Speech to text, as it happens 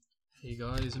Hey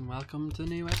guys, and welcome to the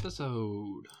new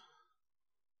episode.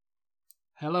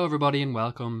 Hello everybody and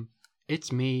welcome.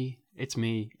 It's me,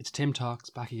 it's Tim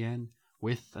Talks back again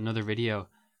with another video.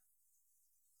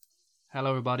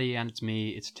 Hello everybody, and it's me,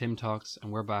 it's Tim Talks,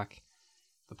 and we're back.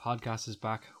 The podcast is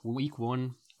back. Week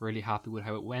 1, really happy with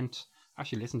how it went.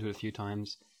 Actually listened to it a few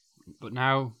times, but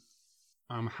now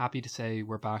I'm happy to say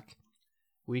we're back.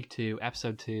 Week 2,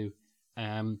 episode 2.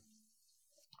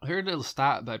 I heard a little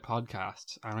stat about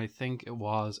podcasts, and I think it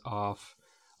was of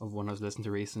one I was listening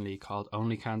to recently called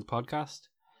Only Cans Podcast,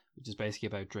 which is basically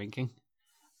about drinking.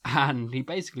 And he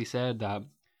basically said that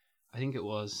I think it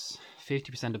was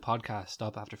 50% of podcasts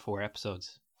stop after 4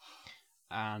 episodes.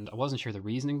 And I wasn't sure the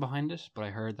reasoning behind it, but I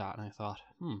heard that and I thought,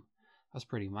 that's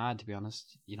pretty mad, to be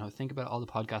honest. You know, think about all the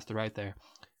podcasts that are out there.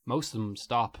 Most of them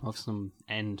stop, most of them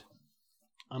end.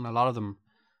 And a lot of them,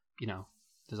 you know,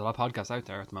 there's a lot of podcasts out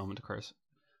there at the moment, of course.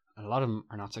 And a lot of them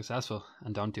are not successful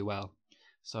and don't do well.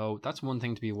 So that's one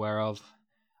thing to be aware of.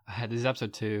 This is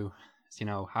episode 2. It's,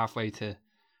 halfway to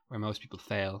where most people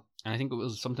fail. And I think it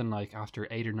was something like after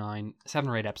 7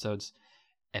 or 8 episodes,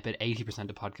 about 80%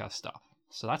 of podcasts stop.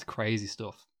 So that's crazy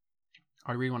stuff.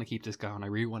 I really want to keep this going. I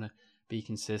really want to be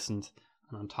consistent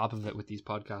and on top of it with these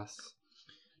podcasts.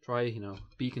 Try,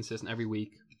 be consistent every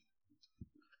week.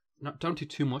 Don't do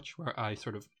too much where I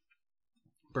sort of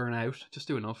burn out. Just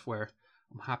do enough where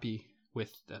I'm happy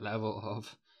with the level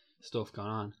of stuff going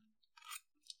on.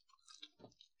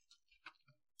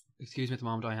 Excuse me at the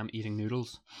moment, I am eating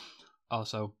noodles.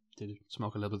 Also, did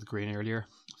smoke a little bit of green earlier,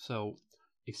 so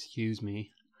excuse me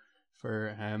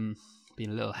for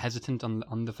being a little hesitant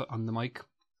on the mic.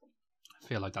 I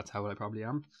feel like that's how I probably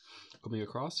am coming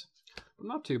across, but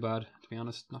not too bad, to be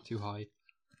honest. Not too high.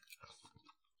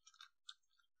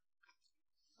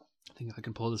 I think I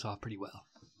can pull this off pretty well.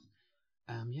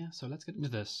 So let's get into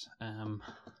this.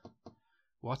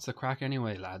 What's the crack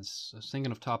anyway, lads? I was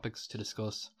thinking of topics to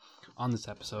discuss on this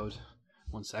episode.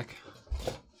 One sec.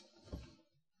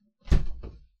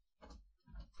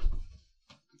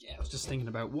 Yeah, I was just thinking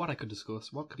about what I could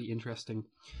discuss, what could be interesting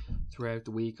throughout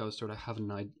the week. I was sort of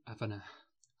having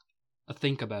a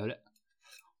think about it.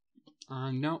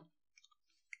 And I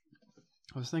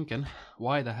was thinking,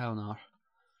 why the hell not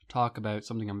talk about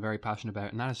something I'm very passionate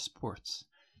about, and that is sports.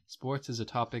 Sports is a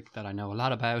topic that I know a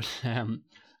lot about.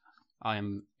 I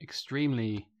am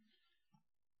extremely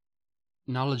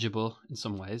knowledgeable in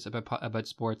some ways about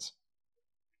sports,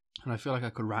 and I feel like I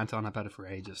could rant on about it for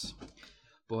ages.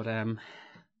 But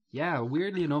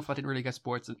weirdly enough, I didn't really get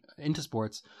into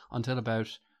sports until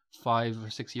about 5 or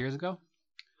 6 years ago.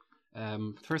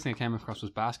 The first thing I came across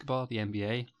was basketball, the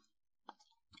NBA,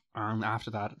 and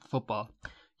after that, football,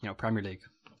 Premier League.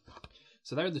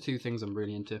 So they're the two things I'm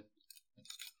really into.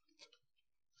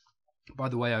 By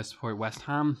the way, I support West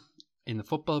Ham in the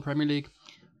football Premier League,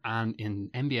 and in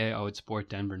NBA I would support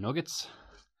Denver Nuggets.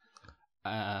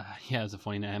 It's a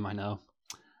funny name, I know.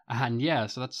 And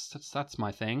so that's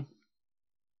my thing.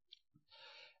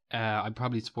 I'd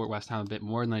probably support West Ham a bit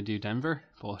more than I do Denver,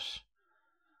 but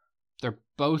they're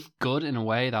both good in a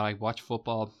way that I watch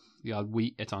football the odd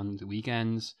week. It's on the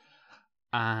weekends,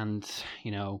 and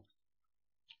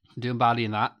doing badly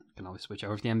in that, I can always switch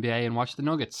over to the NBA and watch the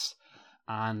Nuggets.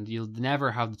 And you'll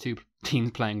never have the two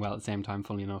teams playing well at the same time,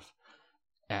 funnily enough.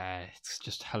 It's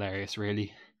just hilarious,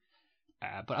 really.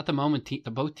 But at the moment,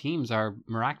 both teams are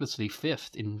miraculously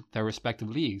 5th in their respective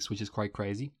leagues, which is quite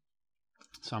crazy.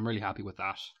 So I'm really happy with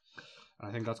that. And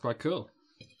I think that's quite cool.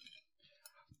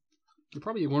 You're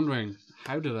probably wondering,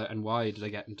 how did I and why did I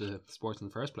get into sports in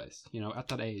the first place? At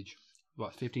that age,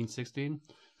 15, 16?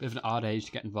 Bit of an odd age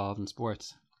to get involved in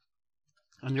sports.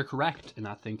 And you're correct in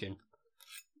that thinking.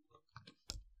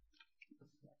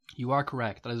 You are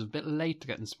correct. That is a bit late to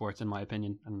get in sports, in my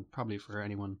opinion, and probably for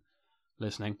anyone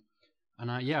listening.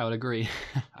 And I would agree.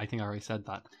 I think I already said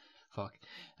that. Fuck.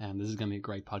 This is going to be a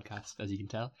great podcast, as you can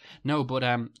tell. No, but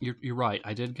you're right.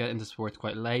 I did get into sports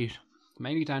quite late,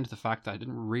 mainly down to the fact that I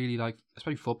didn't really like,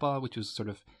 especially football, which was sort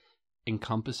of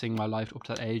encompassing my life up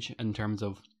to that age in terms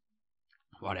of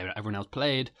what everyone else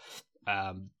played.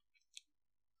 But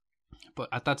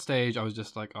at that stage, I was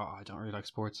just like, I don't really like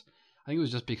sports. I think it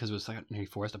was just because it was like nearly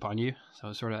forced upon you, so it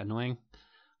was sort of annoying.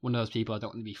 One of those people I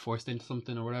don't want to be forced into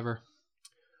something or whatever.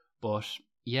 But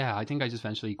I think I just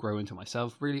eventually grew into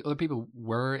myself. Really, other people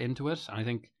were into it, and I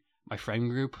think my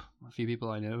friend group, a few people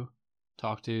I know,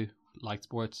 talked to, liked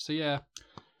sports. So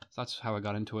that's how I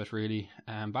got into it, really.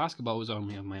 Basketball was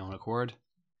only of my own accord,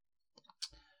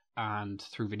 and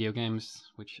through video games,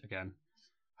 which again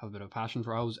have a bit of a passion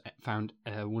for. I always found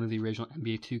one of the original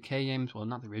NBA 2K games, well,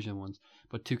 not the original ones,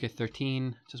 but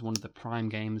 2K13, just one of the prime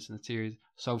games in the series.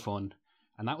 So fun.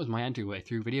 and that was my entryway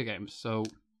through video games. So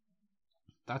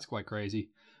that's quite crazy.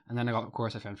 And then of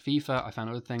course, I found FIFA, I found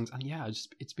other things, and yeah,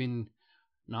 it's been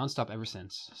non-stop ever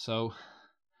since. So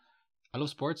I love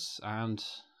sports, and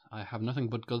I have nothing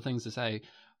but good things to say.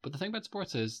 But the thing about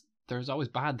sports is there's always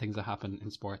bad things that happen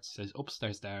in sports. There's ups,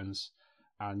 there's downs,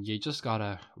 and you just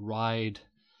gotta ride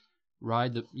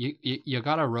the you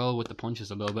gotta roll with the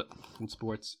punches a little bit in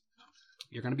sports.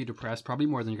 You're gonna be depressed probably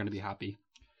more than you're gonna be happy.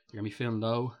 You're gonna be feeling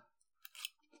low,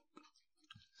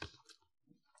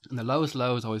 and the lowest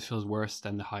lows always feels worse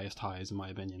than the highest highs, in my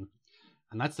opinion.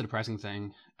 And that's the depressing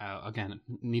thing. Again,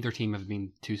 neither team have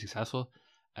been too successful.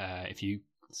 If you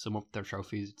sum up their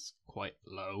trophies, it's quite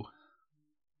low.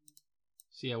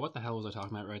 So yeah, what the hell was I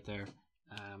talking about right there?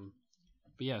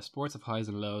 But yeah, sports have highs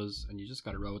and lows, and you just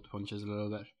gotta roll with the punches a little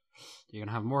bit. You're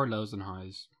gonna have more lows than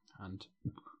highs, and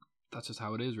that's just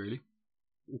how it is, really.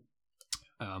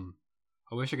 I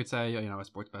wish I could say, I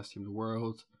support the best team in the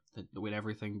world, that win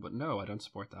everything, but no, I don't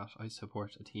support that. I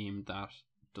support a team that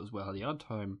does well at the odd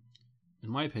time. In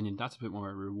my opinion, that's a bit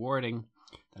more rewarding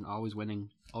than always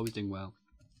winning, always doing well.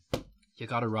 You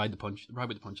gotta ride with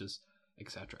the punches,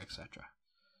 etc., etc.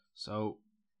 So,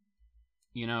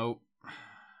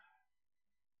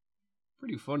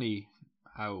 pretty funny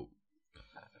how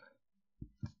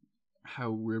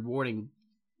rewarding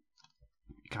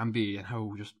it can be, and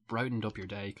how just brightened up your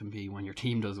day can be when your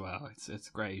team does well. It's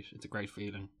great. It's a great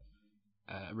feeling.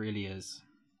 It really is.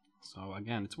 So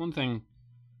again, it's one thing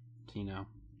to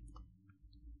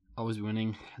always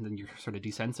winning, and then you're sort of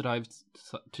desensitized.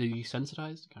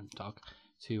 Can't talk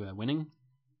to winning.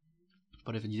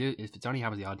 But if it's only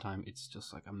happens the odd time, it's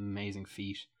just like an amazing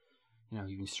feat. You've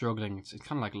been struggling. It's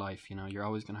kind of like life. You're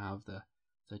always gonna have the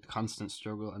constant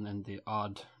struggle, and then the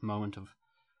odd moment of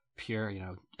pure,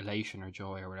 elation or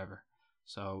joy or whatever.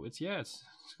 So it's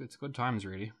good times,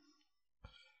 really.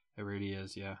 It really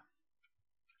is, yeah.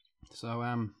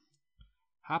 So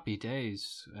happy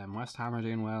days. West Ham are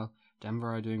doing well.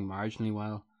 Denver are doing marginally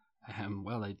well.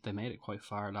 Well, they made it quite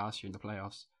far last year in the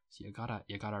playoffs, so you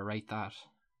gotta rate that.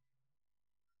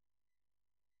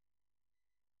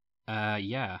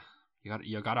 Yeah,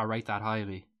 you gotta rate that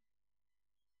highly.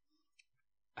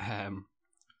 I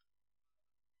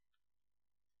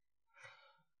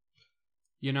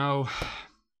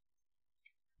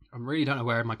really don't know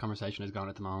where my conversation is going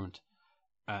at the moment.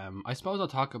 I suppose I'll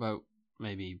talk about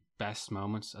maybe best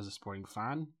moments as a sporting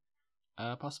fan,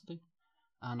 possibly.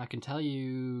 And I can tell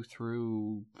you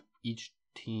through each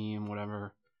team,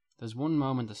 whatever, there's one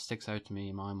moment that sticks out to me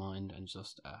in my mind, and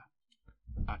just a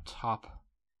top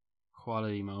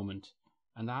quality moment,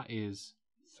 and that is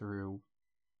through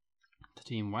the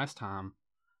team West Ham.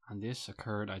 And this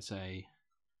occurred, I'd say,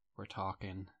 we're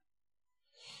talking...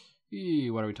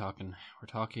 What are we talking? We're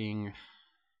talking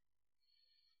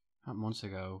not months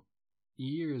ago,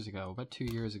 years ago, about 2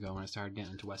 years ago, when I started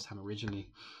getting into West Ham originally,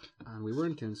 and we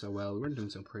weren't doing so well, we weren't doing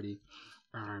so pretty,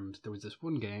 and there was this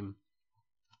one game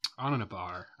on in a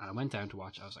bar, and I went down to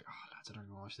watch. I was like, oh lads, I don't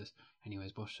want to watch this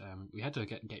anyways, but we had to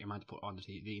get your man to put on the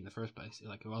TV in the first place.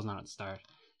 Like, it wasn't on at the start.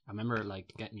 I remember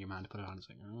getting your man to put it on. It's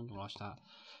like, I'm going to watch that.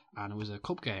 And it was a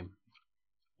cup game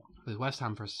with West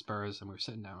Ham versus Spurs, and we were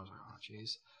sitting down. I was like, oh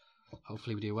jeez,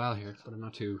 hopefully we do well here, but I'm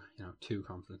not too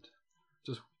confident.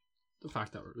 Just the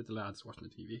fact that we're with the lads watching the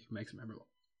TV makes it memorable.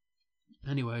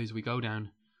 Anyways, we go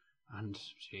down, and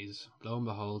jeez, lo and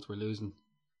behold, we're losing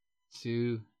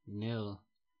 2-0.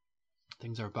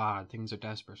 Things are bad, things are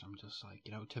desperate. I'm just like,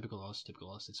 typical us.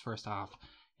 It's first half,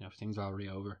 things are already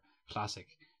over. Classic.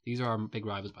 These are our big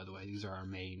rivals, by the way. These are our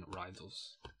main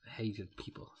rivals. Hated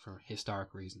people for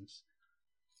historic reasons.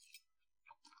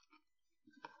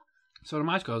 So the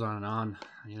match goes on and on.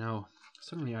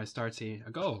 Suddenly I start seeing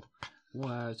a goal,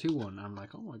 2-1. I'm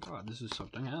like, oh my god, this is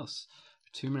something else.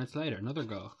 2 minutes later, another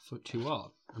goal,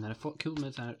 2-2, and then a couple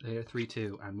minutes later,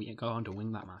 3-2, and we go on to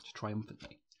win that match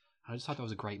triumphantly. I just thought that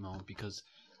was a great moment, because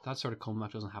that sort of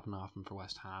comeback doesn't happen often for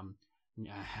West Ham,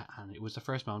 and it was the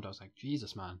first moment I was like,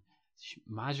 Jesus, man,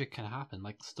 magic can happen.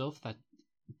 Like, stuff that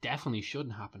definitely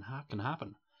shouldn't happen can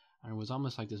happen. And it was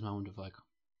almost like this moment of like,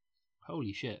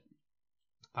 holy shit,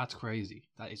 that's crazy.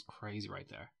 That is crazy right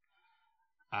there.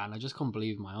 And I just couldn't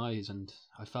believe my eyes, and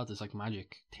I felt this like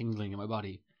magic tingling in my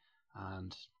body,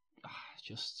 and it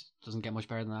just doesn't get much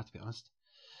better than that, to be honest.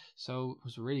 So it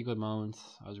was a really good moment.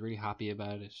 I was really happy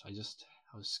about it. I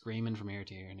was screaming from ear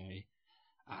to ear nearly,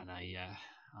 and I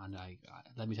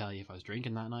let me tell you, if I was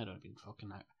drinking that night, I'd have been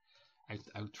fucking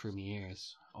out through my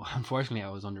ears. Oh, unfortunately, I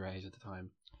was underage at the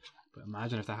time, but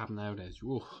imagine if that happened nowadays.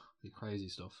 Whoa, it'd be crazy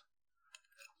stuff.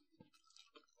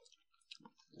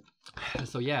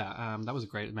 So yeah, that was a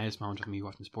great, amazing moment of me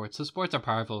watching sports. So sports are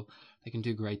powerful; they can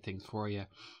do great things for you,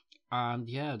 and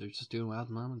yeah, they're just doing well at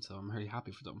the moment. So I'm really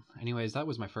happy for them. Anyways, that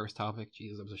was my first topic.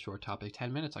 Jesus, that was a short topic.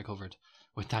 10 minutes I covered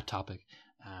with that topic.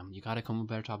 You got to come with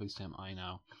better topics, Tim. I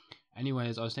know.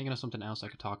 Anyways, I was thinking of something else I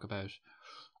could talk about,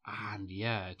 and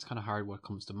yeah, it's kind of hard what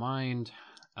comes to mind.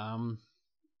 Um,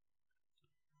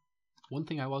 One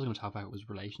thing I was going to talk about was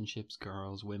relationships,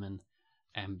 girls, women,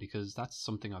 because that's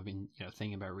something I've been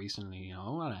thinking about recently. I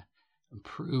want to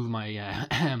improve my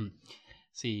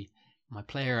see my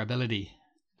player ability,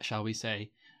 shall we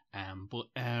say? But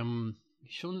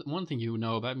one thing you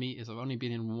know about me is I've only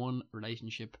been in one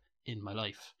relationship in my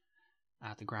life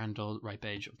at the grand old ripe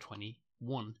age of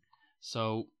 21.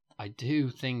 So I do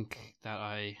think that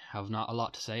I have not a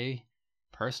lot to say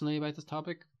personally about this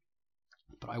topic,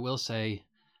 but I will say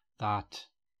that,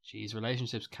 geez,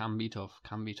 relationships can be tough.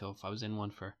 Can be tough. I was in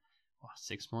one for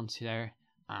 6 months there,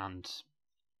 and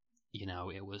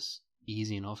it was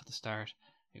easy enough at the start.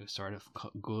 It was sort of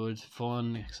good,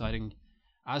 fun, exciting.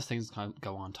 As things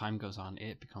go on, time goes on,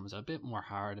 it becomes a bit more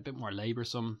hard, a bit more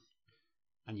laborsome,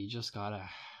 and you just gotta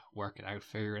work it out,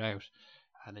 figure it out.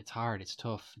 And it's hard, it's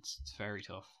tough, it's very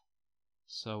tough.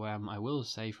 So I will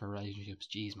say for relationships,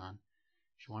 geez, man,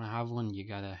 if you want to have one, you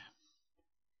gotta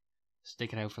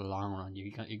stick it out for the long run.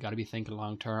 You got to be thinking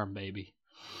long term, baby,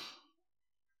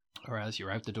 or else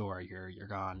you're out the door. You're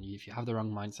gone. If you have the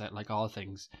wrong mindset, like all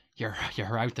things, you're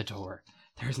out the door.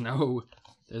 There's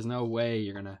no way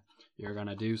you're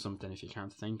gonna do something if you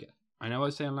can't think it. I know I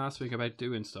was saying last week about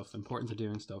doing stuff, the importance of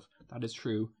doing stuff. That is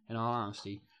true, in all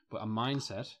honesty. But a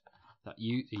mindset that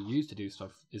you use to do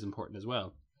stuff is important as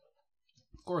well.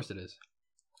 Of course it is.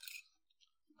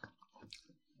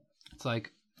 It's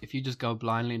like, if you just go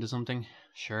blindly into something,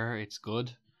 sure, it's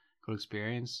good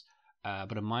experience,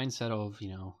 but a mindset of,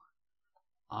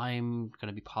 I'm going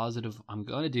to be positive, I'm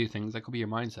going to do things, that could be your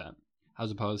mindset,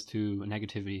 as opposed to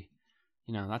negativity.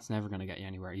 That's never going to get you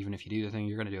anywhere. Even if you do the thing,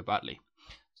 you're going to do it badly.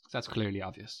 That's clearly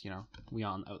obvious. We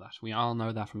all know that. We all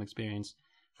know that from experience,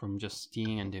 from just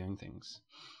seeing and doing things.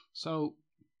 So,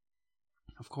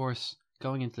 of course,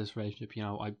 going into this relationship,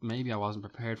 maybe I wasn't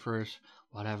prepared for it,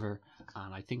 whatever,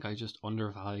 and I think I just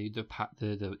undervalued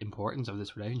the importance of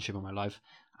this relationship in my life.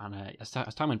 And as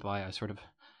time went by, I sort of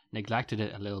neglected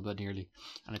it a little bit nearly,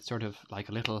 and it's sort of like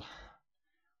a little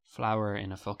flower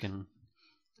in a fucking,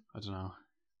 I don't know,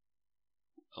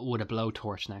 with a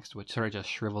blowtorch next to it, sort of just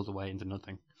shriveled away into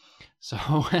nothing. So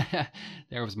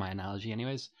there was my analogy,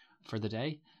 anyways, for the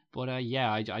day. But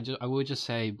yeah, I would just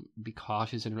say, be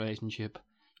cautious in a relationship.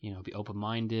 Be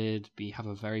open-minded, have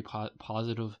a very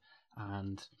positive,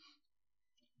 and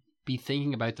be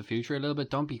thinking about the future a little bit.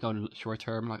 Don't be going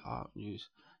short-term, like, oh,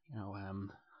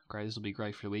 great, this will be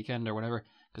great for the weekend or whatever,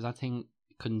 because that thing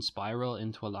can spiral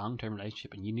into a long-term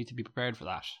relationship, and you need to be prepared for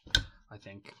that, I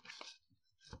think.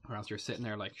 Or else you're sitting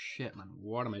there like, shit, man,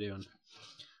 what am I doing?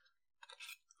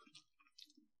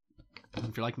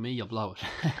 If you're like me, you'll blow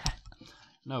it.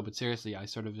 No, but seriously, I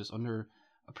sort of just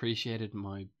underappreciated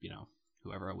my,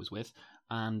 whoever I was with,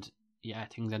 and yeah,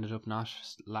 things ended up not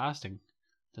lasting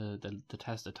the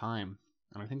test of time.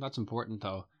 And I think that's important,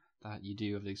 though, that you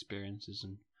do have the experiences,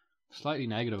 and slightly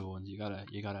negative ones. You gotta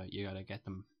get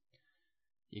them.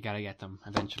 You gotta get them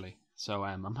eventually. So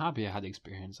I'm happy I had the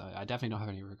experience. I definitely don't have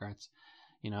any regrets.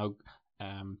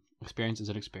 Experience is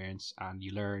an experience, and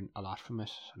you learn a lot from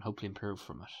it, and hopefully improve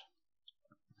from it.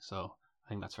 So I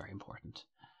think that's very important.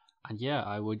 And yeah,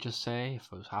 I would just say, if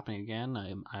it was happening again,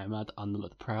 I'm on the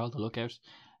prowl, the lookout.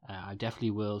 I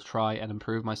definitely will try and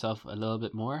improve myself a little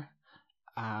bit more.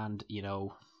 And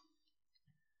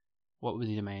what would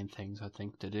be the main things I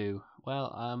think to do?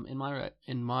 Well,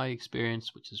 in my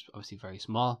experience, which is obviously very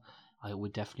small, I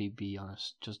would definitely be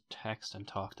honest, just text and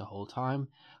talk the whole time.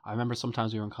 I remember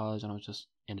sometimes we were in college and I was just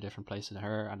in a different place than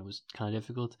her, and it was kind of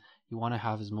difficult. You want to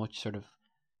have as much sort of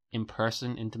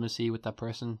in-person intimacy with that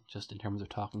person, just in terms of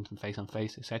talking to them face on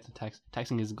face, except the text.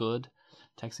 Texting is good.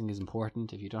 Texting is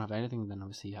important. If you don't have anything, then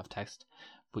obviously you have text,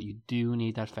 but you do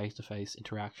need that face-to-face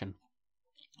interaction.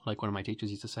 Like one of my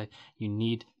teachers used to say, you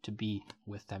need to be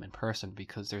with them in person,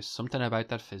 because there's something about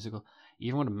that physical.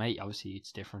 Even with a mate, obviously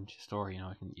it's different story.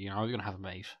 You're always gonna have a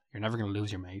mate. You're never gonna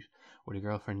lose your mate. With a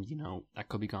girlfriend, that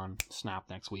could be gone snap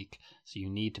next week. So you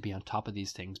need to be on top of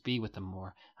these things, be with them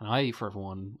more. And I, for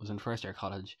one, was in first year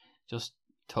college, just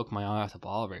took my eye off the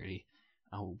ball really.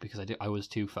 Because I was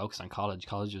too focused on college.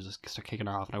 College was just kicking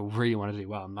off, and I really wanted to do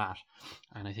well in that.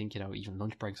 And I think even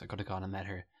lunch breaks I could have gone and met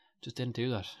her. Just didn't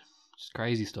do that. Just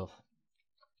crazy stuff.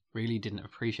 Really didn't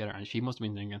appreciate her, and she must have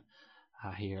been thinking,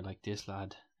 here, like, this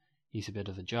lad, he's a bit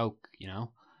of a joke,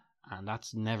 and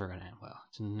that's never going to end well.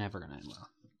 It's never going to end well.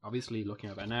 Obviously, looking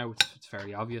at it now, it's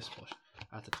fairly obvious, but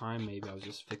at the time, maybe I was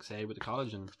just fixated with the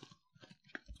college and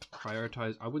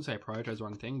prioritize. I wouldn't say I prioritized the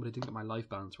wrong thing, but I didn't get my life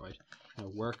balance right.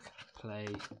 Work, play,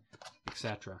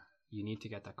 etc. You need to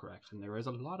get that correct, and there is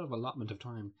a lot of allotment of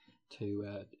time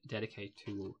to dedicate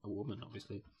to a woman.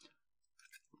 Obviously,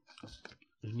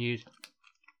 you need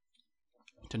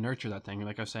to nurture that thing.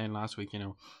 Like I was saying last week,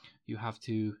 you have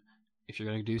to, if you're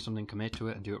going to do something, commit to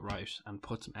it and do it right and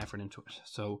put some effort into it.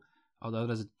 So although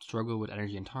there's a struggle with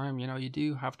energy and time, you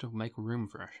do have to make room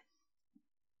for it.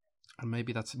 And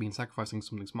maybe that's been sacrificing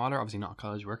something smaller, obviously not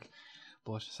college work,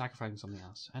 but sacrificing something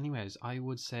else. Anyways, I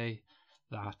would say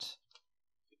that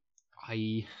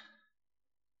I'm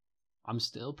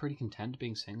still pretty content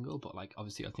being single, but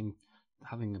obviously I think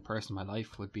having a person in my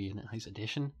life would be a nice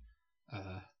addition.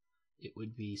 It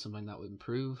would be something that would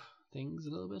improve things a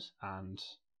little bit, and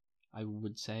I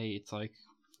would say it's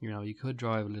you could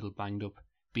drive a little banged up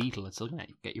Beetle, it's still going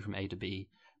to get you from A to B,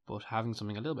 but having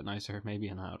something a little bit nicer, maybe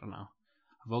I don't know,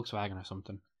 a Volkswagen or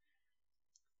something,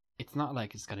 it's not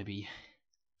like it's going to be,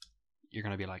 you're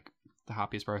going to be like the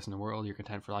happiest person in the world, you're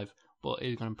content for life, but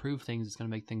it's going to improve things, it's going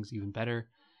to make things even better,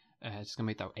 it's going to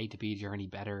make that A to B journey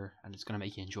better, and it's going to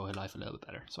make you enjoy life a little bit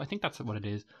better. So I think that's what it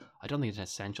is. I don't think it's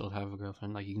essential to have a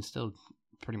girlfriend. You can still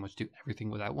pretty much do everything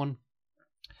without one,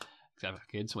 except have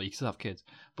kids. Well, you can still have kids,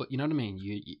 but you know what I mean.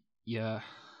 Yeah,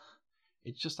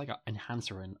 it's just like an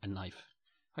enhancer in life,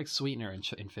 like sweetener in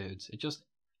foods.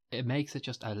 It makes it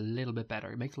just a little bit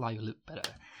better. It makes life a little better.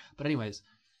 But anyways,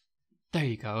 there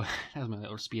you go. That was my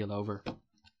little spiel over.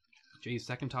 Geez,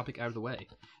 second topic out of the way.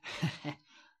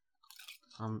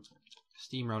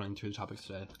 Steamrolling through the topics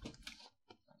today.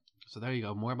 So there you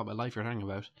go. More about my life you're learning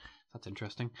about. That's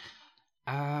interesting.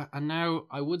 And now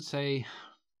I would say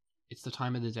it's the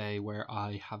time of the day where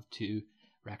I have to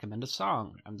recommend a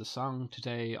song. And the song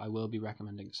today I will be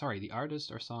recommending, the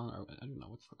artist or song, or I don't know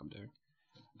what the fuck I'm doing.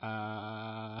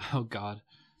 Oh God,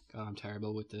 I'm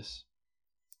terrible with this.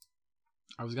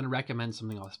 I was going to recommend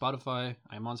something on Spotify.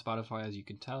 I'm on Spotify, as you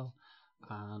can tell.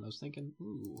 And I was thinking,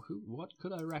 what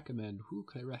could I recommend? Who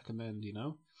could I recommend,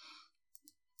 An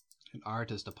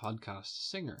artist, a podcast,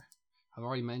 singer. I've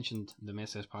already mentioned the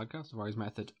Misses podcast. I've always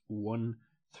method one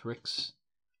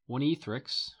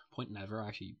E-Thrix, point never, I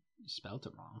actually spelt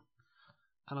it wrong.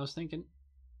 And I was thinking,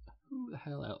 who the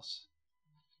hell else?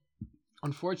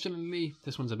 Unfortunately,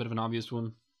 this one's a bit of an obvious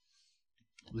one.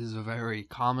 This is a very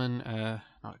common,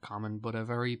 but a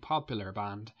very popular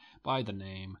band by the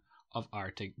name of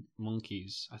Arctic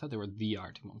Monkeys. I thought they were the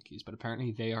Arctic Monkeys, but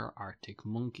apparently they are Arctic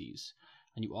Monkeys.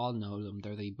 And you all know them.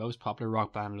 They're the most popular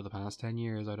rock band of the past 10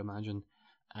 years, I'd imagine.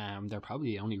 They're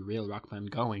probably the only real rock band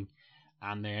going.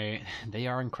 And they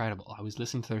are incredible. I was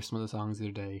listening to some of the songs the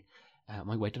other day.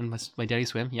 My daily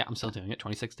swim. Yeah, I'm still doing it.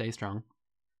 26 days strong.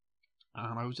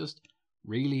 And I was just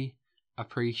really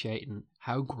appreciating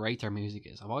how great their music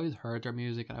is. I've always heard their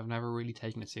music and I've never really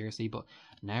taken it seriously. But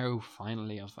now,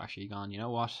 finally, I've actually gone, you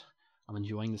know what? I'm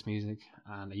enjoying this music.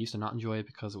 And I used to not enjoy it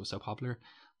because it was so popular.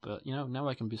 But, now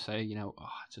I can say,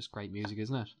 it's just great music,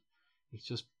 isn't it? It's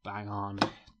just bang on.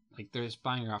 There's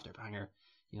banger after banger.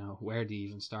 Where do you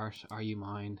even start? Are You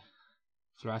Mine?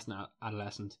 Fluorescent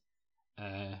Adolescent.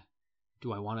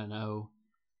 Do I Want to Know?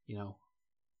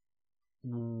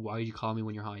 Why Did You Call Me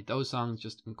When You're High? Those songs,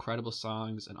 just incredible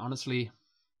songs. And honestly,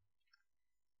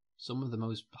 some of the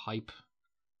most hype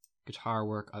guitar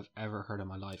work I've ever heard in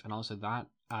my life. And also that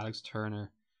Alex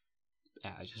Turner,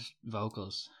 just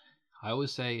vocals. I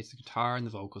always say it's the guitar and the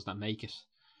vocals that make it,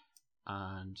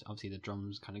 and obviously the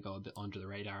drums kind of go a bit under the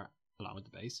radar along with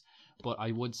the bass, but I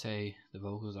would say the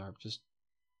vocals are just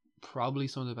probably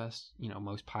some of the best,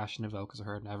 most passionate vocals I've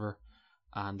heard ever,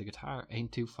 and the guitar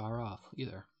ain't too far off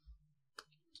either.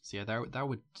 So yeah, that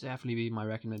would definitely be my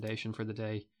recommendation for the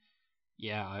day.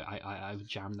 Yeah, I would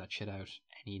jam that shit out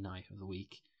any night of the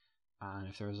week, and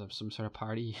if there was some sort of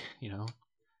party,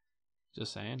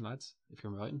 just saying, lads, if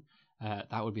you're inviting,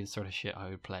 that would be the sort of shit I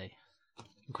would play.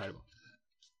 Incredible.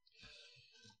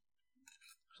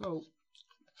 So,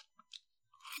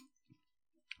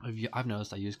 I've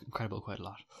noticed I use Incredible quite a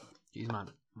lot. Jeez, man,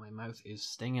 my mouth is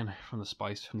stinging from the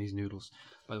spice from these noodles.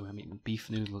 By the way, I'm eating beef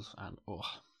noodles and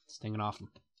stinging off them.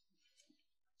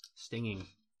 Stinging.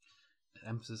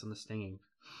 Emphasis on the stinging.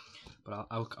 But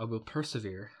I will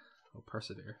persevere. I'll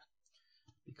persevere.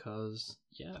 Because,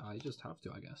 yeah, I just have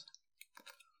to, I guess.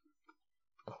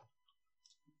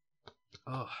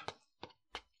 Oh,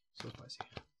 so spicy.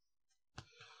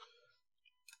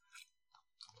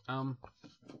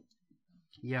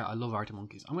 Yeah, I love Arctic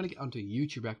Monkeys. I'm going to get onto a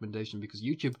YouTube recommendation because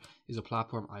YouTube is a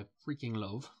platform I freaking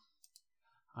love.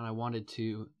 and I wanted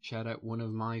to shout out one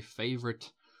of my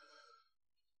favorite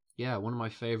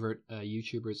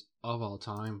YouTubers of all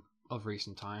time, of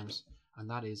recent times, and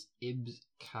that is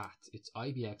IbsCat. It's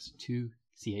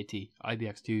IBX2CAT,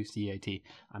 IBX2CAT,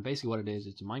 and basically what it is,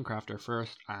 it's a Minecrafter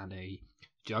first and a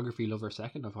geography lover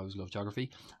second. I've always loved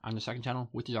geography, and the second channel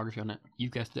with the geography on it, you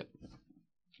guessed it,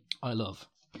 I love.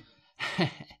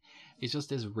 It's just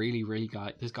this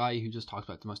this guy who just talks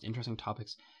about the most interesting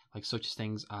topics, like such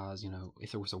things as,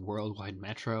 if there was a worldwide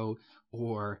metro,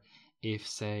 or if,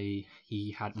 say,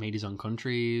 he had made his own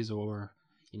countries, or,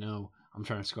 I'm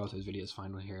trying to scroll through his videos,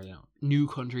 find one here, new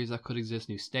countries that could exist,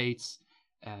 new states,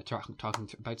 talking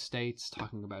about states,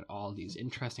 talking about all these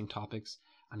interesting topics.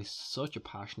 And he's such a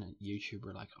passionate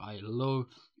YouTuber. Like,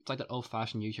 it's like that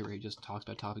old-fashioned YouTuber who just talks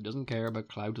about topics, doesn't care about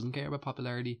clout, doesn't care about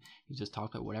popularity. He just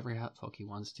talks about whatever the fuck he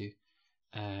wants to.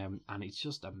 And it's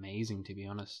just amazing, to be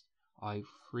honest. I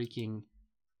freaking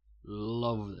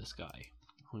love this guy.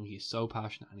 He's so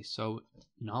passionate and he's so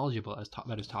knowledgeable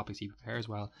about his topics. He prepares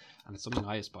well, and it's something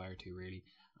I aspire to, really.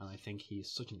 And I think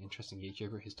he's such an interesting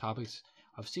YouTuber. His topics,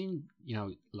 I've seen,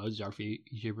 loads of geography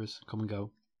YouTubers come and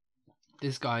go.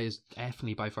 This guy is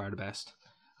definitely by far the best,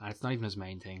 and it's not even his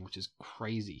main thing, which is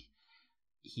crazy.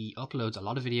 He uploads a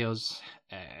lot of videos.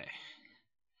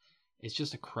 It's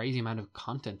just a crazy amount of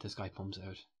content this guy pumps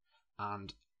out,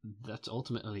 and that's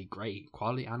ultimately great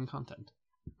quality and content.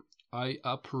 I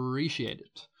appreciate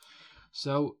it.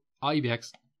 So,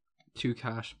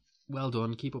 IBX2CAT, well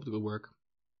done. Keep up the good work.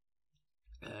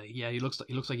 He looks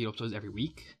like he uploads every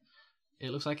week. It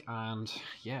looks like, and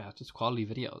yeah, just quality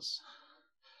videos.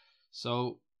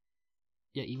 So,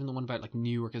 yeah, even the one about like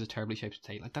Newark is a terribly shaped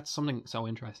state, like that's something so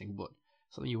interesting, but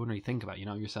something you wouldn't really think about,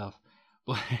 yourself.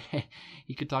 But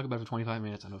he could talk about it for 25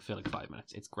 minutes and it'll feel like 5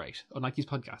 minutes. It's great. Unlike these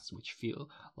podcasts, which feel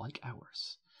like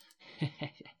hours.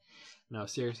 No,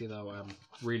 seriously though,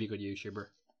 really good YouTuber.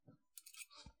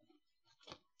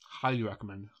 Highly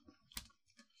recommend.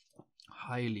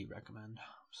 Highly recommend.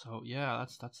 So yeah,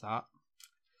 that's that.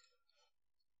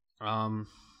 Wow.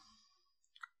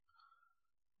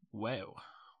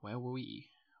 Where were we?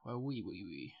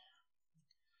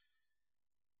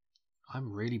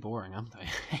 I'm really boring, aren't I?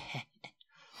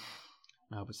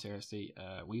 No, but seriously,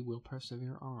 we will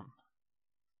persevere on.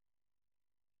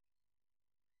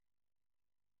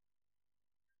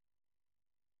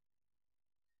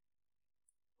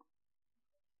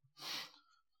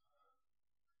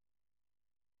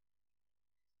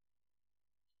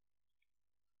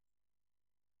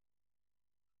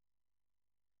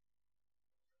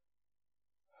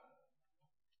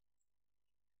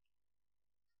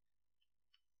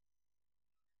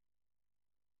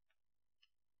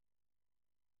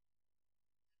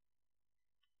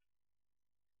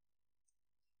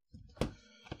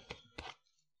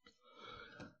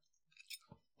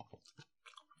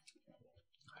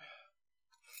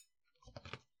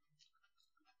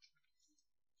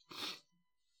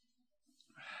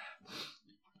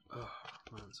 Oh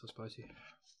man, it's so spicy.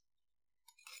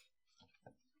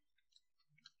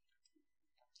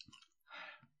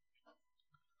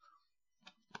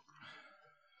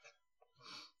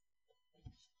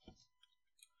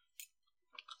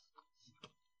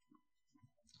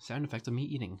 Sound effects of me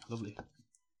eating, lovely.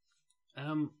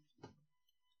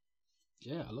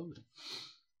 Yeah, I love it.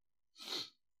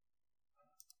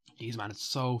 Jeez, man, it's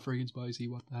so freaking spicy.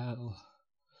 What the hell?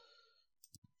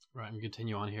 Right, I'm gonna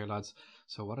continue on here, lads.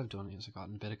 So what I've done is I've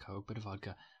gotten a bit of Coke, bit of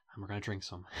vodka, and we're gonna drink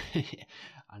some.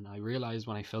 And I realized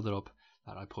when I filled it up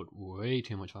that I put way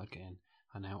too much vodka in,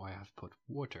 and now I have to put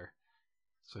water.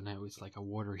 So now it's like a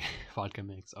watery vodka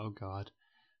mix. Oh god,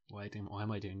 why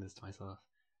am I doing this to myself?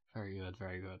 Very good,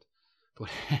 very good. But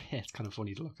it's kind of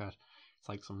funny to look at. It's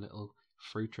like some little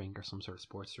fruit drink or some sort of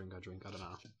sports drink I drink. I don't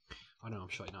know I'm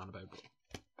shitting on about, but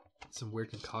it's some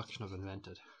weird concoction I've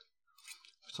invented.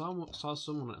 Saw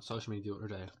someone on social media the other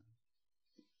day.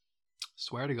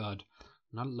 Swear to God,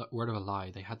 not a word of a lie.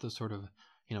 They had those sort of,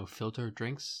 filter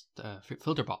drinks,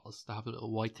 filter bottles that have a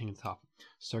little white thing on top,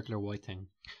 circular white thing,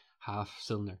 half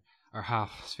cylinder or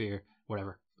half sphere,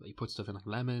 whatever. You put stuff in like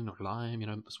lemon or lime,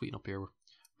 sweeten up your,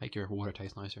 make your water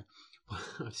taste nicer. But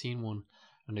I've seen one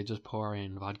and they just pour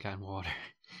in vodka and water,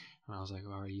 and I was like,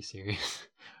 oh, are you serious?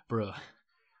 Bruh,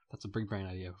 that's a big brain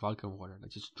idea. Vodka and water,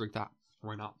 like just drink that.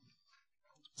 Why not?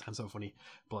 Sounds so funny,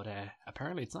 but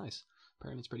apparently it's nice.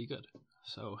 Apparently it's pretty good.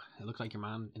 So it looked like your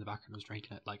man in the background was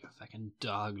drinking it like a fucking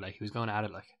dog. Like he was going at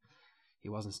it, like he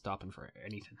wasn't stopping for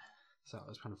anything. So it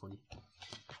was kind of funny.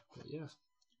 But yeah,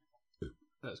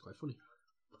 that was quite funny.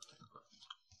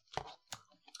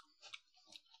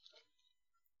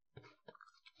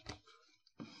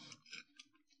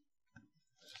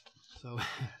 So,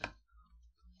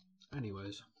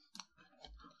 anyways.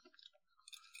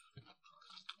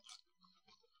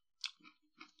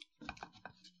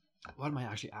 What am I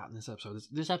actually at in this episode?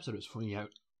 This episode is funny out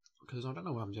because I don't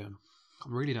know what I'm doing. I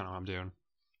really don't know what I'm doing.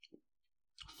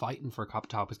 Fighting for a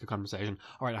topic of conversation.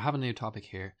 Alright, I have a new topic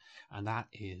here, and that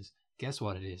is, guess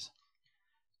what it is?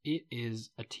 It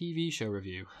is a TV show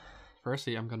review.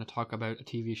 Firstly, I'm going to talk about a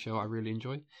TV show I really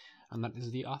enjoy, and that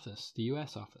is The Office, the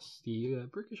US Office. The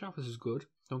British Office is good,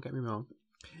 don't get me wrong,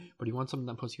 but you want something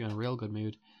that puts you in a real good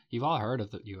mood. You've all heard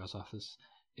of the US Office.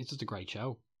 It's just a great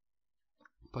show.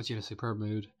 Puts you in a superb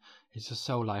mood. It's just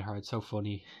so lighthearted, so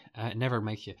funny. It never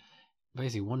makes you...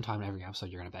 Basically, one time in every episode,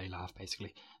 you're going to belly laugh,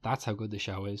 basically. That's how good the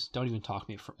show is. Don't even talk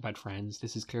to me about Friends.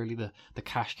 This is clearly the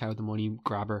cash cow, the money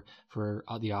grabber for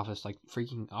The Office. Like,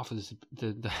 freaking Office,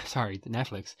 the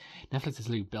Netflix. Netflix is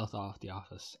literally built off The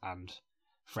Office and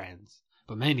Friends.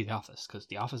 But mainly The Office, because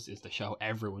The Office is the show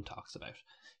everyone talks about.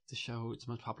 It's the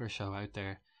most popular show out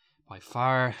there by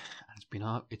far. And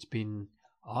it's been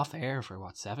off air for,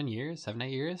 7 years? 7,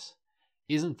 8 years?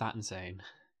 Isn't that insane?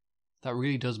 That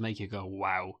really does make you go,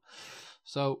 wow.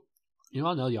 So, you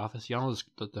all know The Office. You all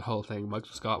know the whole thing. Michael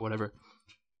Scott, whatever.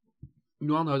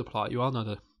 You all know the plot. You all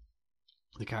know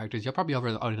the characters. You'll probably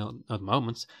already know the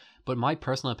moments. But my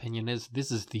personal opinion is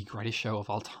this is the greatest show of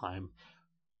all time.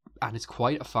 And it's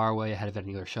quite a far way ahead of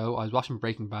any other show. I was watching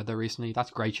Breaking Bad there recently. That's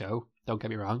a great show. Don't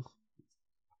get me wrong.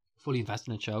 Fully invested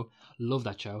in that show. Love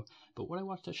that show. But would I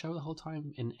watch that show the whole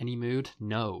time in any mood?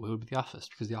 No, it would be The Office,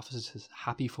 because The Office is this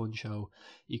happy, fun show.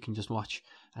 You can just watch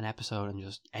an episode and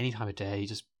just any time of day,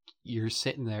 you're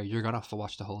sitting there, you're gonna have to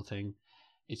watch the whole thing.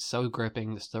 It's so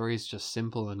gripping. The story is just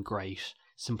simple and great.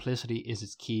 Simplicity is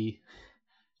its key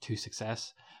to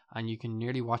success, and you can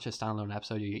nearly watch a standalone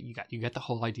episode. You get the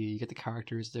whole idea. You get the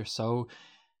characters. They're so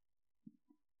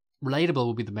relatable.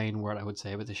 Would be the main word I would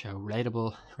say about the show.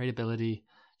 Relatability.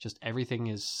 Just everything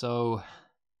is so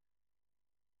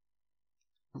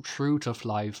true to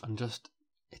life, and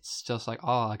it's just like,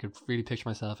 oh, I could really picture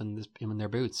myself in their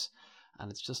boots, and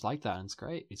it's just like that, and it's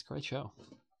great. It's a great show.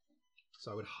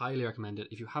 So I would highly recommend it.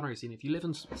 If you haven't already seen it, if you live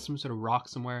in some sort of rock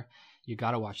somewhere, you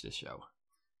gotta watch this show.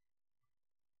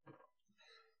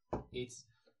 It's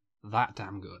that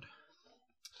damn good.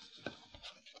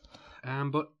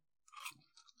 But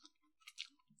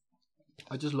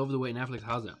I just love the way Netflix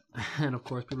has it. And of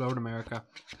course, people over in America,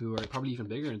 who are probably even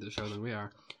bigger into the show than we are,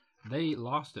 they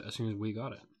lost it as soon as we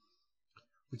got it.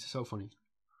 Which is so funny.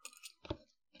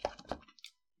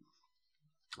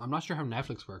 I'm not sure how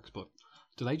Netflix works, but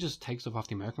do they just take stuff off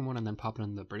the American one and then pop it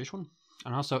in the British one?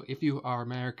 And also, if you are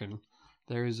American,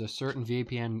 there is a certain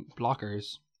VPN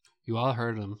blockers, you all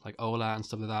heard of them, like Ola and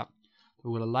stuff like that, that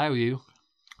will allow you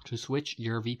to switch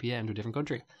your VPN to a different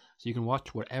country. So you can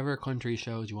watch whatever country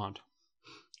shows you want.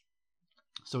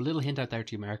 So a little hint out there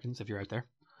to you Americans, if you're out there.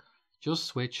 Just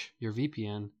switch your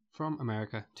VPN from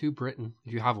America to Britain,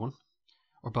 if you have one,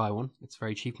 or buy one. It's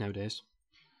very cheap nowadays.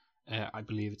 I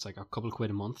believe it's like a couple of quid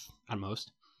a month at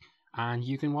most. And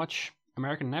you can watch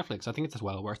American Netflix. I think it's as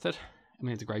well worth it. I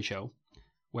mean, it's a great show.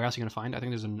 Where else are you going to find it? I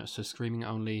think there's a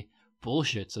streaming-only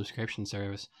bullshit subscription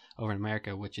service over in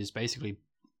America, which is basically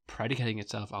predicating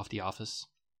itself off The Office.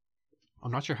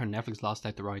 I'm not sure how Netflix lost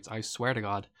out the rights. I swear to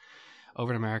God,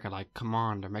 over in America, like, come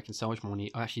on, they're making so much money.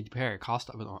 Actually, it cost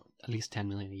at least 10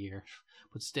 million a year.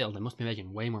 But still, they must be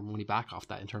making way more money back off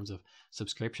that in terms of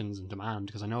subscriptions and demand,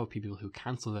 because I know of people who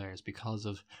cancel theirs because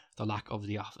of the lack of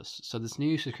The Office. So this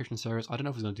new subscription service, I don't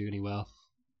know if it's going to do any well.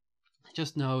 I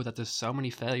just know that there's so many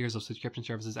failures of subscription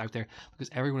services out there because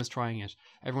everyone is trying it.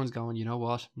 Everyone's going, you know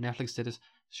what, Netflix did it.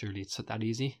 Surely it's that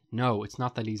easy. No, it's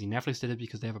not that easy. Netflix did it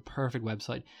because they have a perfect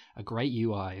website, a great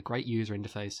UI, a great user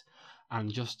interface,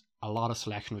 and just a lot of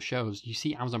selection of shows. You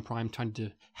see Amazon Prime trying to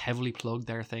heavily plug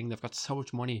their thing. They've got so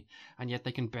much money, and yet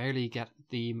they can barely get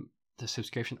the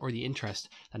subscription or the interest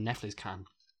that Netflix can.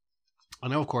 I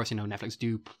know, of course, Netflix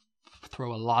do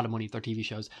throw a lot of money at their TV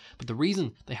shows, but the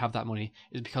reason they have that money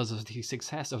is because of the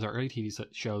success of their early TV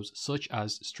shows, such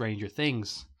as Stranger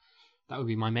Things. That would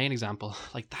be my main example.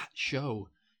 Like, that show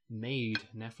made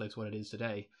Netflix what it is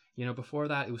today. Before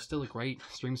that, it was still a great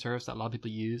stream service that a lot of people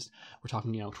used. We're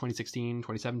talking, 2016,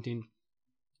 2017.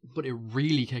 But it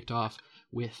really kicked off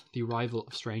with the arrival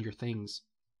of Stranger Things.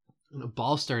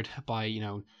 Bolstered by,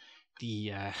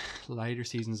 the later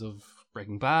seasons of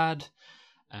Breaking Bad.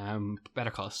 Better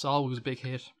Call Saul was a big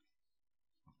hit.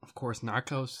 Of course,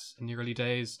 Narcos in the early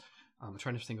days. I'm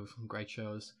trying to think of some great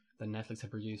shows that Netflix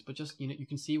had produced. But just, you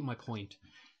can see my point.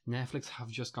 Netflix have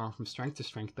just gone from strength to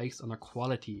strength based on their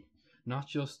quality. Not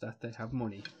just that they have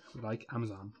money, like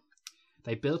Amazon.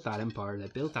 They built that empire, they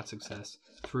built that success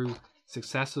through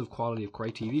successive quality of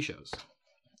great TV shows.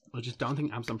 I just don't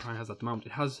think Amazon Prime has at the moment.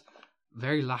 It has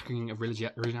very lacking of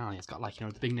originality. It's got like, you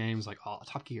know, the big names like, oh,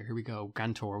 Top Gear, here we go,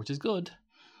 Grand Tour, which is good.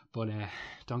 But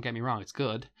don't get me wrong, it's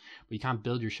good. But you can't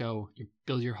build your show, you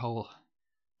build your whole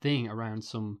thing around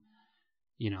some,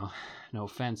 you know, no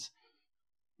offense,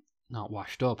 not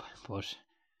washed up, but,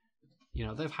 you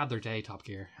know, they've had their day, Top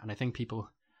Gear. And I think people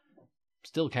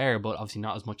still care, but obviously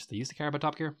not as much as they used to care about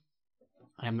Top Gear.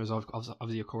 There's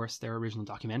obviously, of course, their original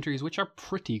documentaries, which are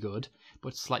pretty good,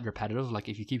 but slightly repetitive. Like,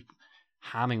 if you keep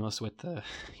hamming us with the,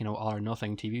 you know, all or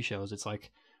nothing TV shows, it's like,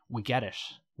 we get it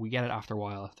after a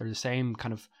while. They're the same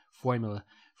kind of formula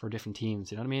for different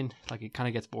teams, you know what I mean? Like, it kind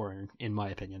of gets boring, in my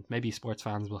opinion. Maybe sports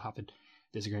fans will have a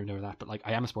disagreement over that, but like,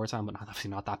 I am a sports fan, but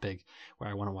obviously not that big, where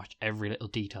I want to watch every little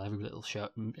detail, every little show,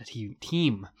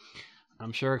 team.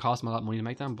 I'm sure it costs them a lot of money to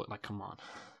make them, but like, come on.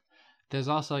 There's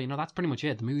also, you know, that's pretty much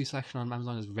it. The movie section on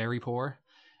Amazon is very poor.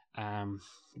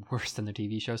 Worse than the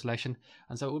TV show selection.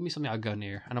 And so it wouldn't be something I'd go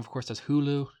near. And of course, there's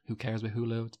Hulu. Who cares about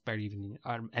Hulu? It's barely even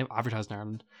advertised in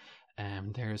Ireland.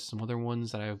 There's some other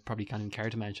ones that I probably can't even care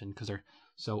to mention because they're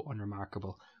so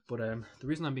unremarkable. But the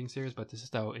reason I'm being serious about this,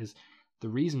 though, is the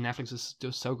reason Netflix is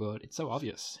just so good. It's so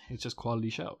obvious. It's just quality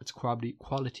show. It's quality.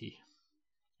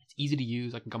 It's easy to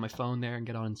use. I can go on my phone there and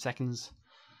get on in seconds.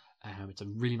 It's a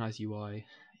really nice UI.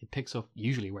 It picks up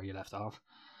usually where you left off,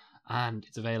 and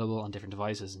it's available on different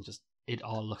devices, and just it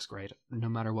all looks great no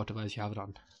matter what device you have it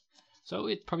on. So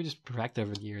it probably just perfected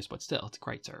over the years, but still, it's a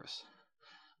great service.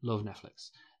 Love Netflix.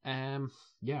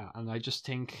 Yeah, and I just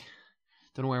think,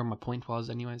 don't know where my point was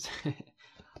anyways. I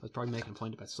was probably making a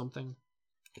point about something.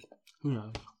 Who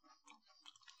knows?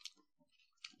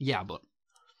 Yeah, but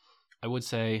I would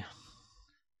say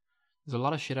there's a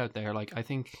lot of shit out there. Like, I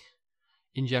think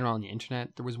in general on the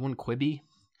internet, there was one Quibi,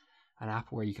 an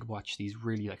app where you could watch these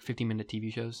really like 50-minute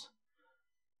TV shows.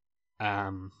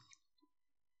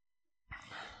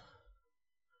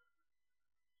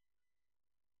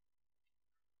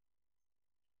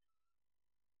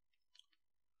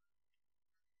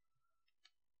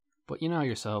 But you know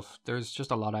yourself, there's just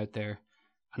a lot out there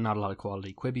and not a lot of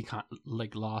quality. Quibi can't,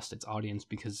 like, lost its audience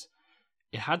because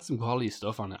it had some quality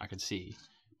stuff on it, I could see.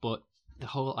 But the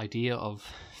whole idea of,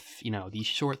 you know, these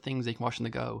short things they can watch on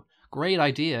the go, great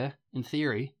idea in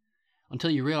theory, until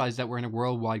you realize that we're in a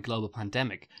worldwide global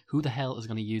pandemic. Who the hell is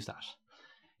going to use that?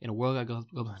 In a worldwide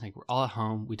global pandemic, we're all at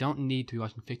home. We don't need to be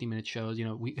watching 50-minute shows. You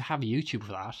know, we have YouTube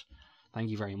for that. Thank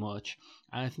you very much.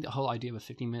 And I think the whole idea of a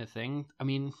 15-minute thing, I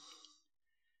mean,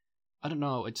 I don't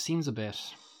know, it seems a bit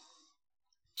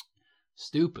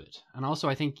stupid. And also,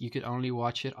 I think you could only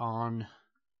watch it on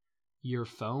your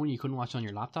phone. You couldn't watch it on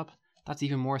your laptop. That's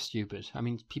even more stupid. I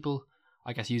mean, people,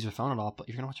 I guess, use their phone a lot, but if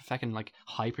you're gonna watch a fucking like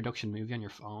high production movie on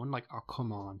your phone, like, oh,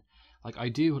 come on. Like, I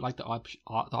do like the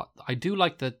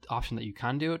option that you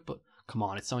can do it, but come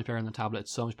on, it's so much better on the tablet.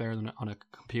 It's so much better than on a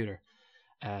computer,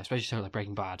 especially something like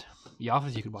Breaking Bad. The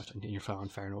Office you could watch on your phone,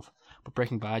 fair enough, but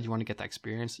Breaking Bad, you want to get that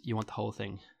experience. You want the whole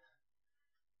thing.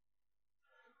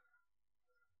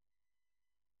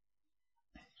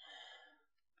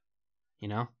 You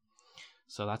know,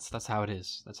 so that's how it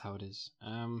is. That's how it is.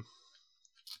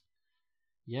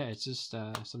 Yeah, it's just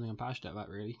something I'm passionate about,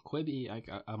 really. Quibi,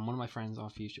 I'm one of my friends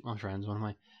off YouTube. One of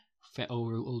my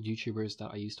old YouTubers that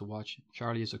I used to watch.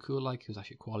 Charlie is a cool, like, who's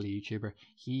actually a quality YouTuber.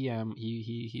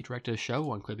 He directed a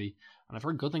show on Quibi, and I've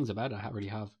heard good things about it. I already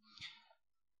have,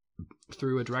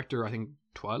 through a director, I think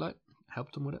Twilight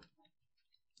helped him with it.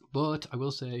 But I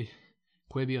will say,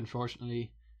 Quibi,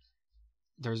 unfortunately,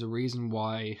 there's a reason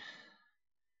why,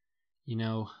 you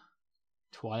know,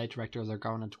 Twilight directors are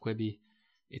going into Quibi.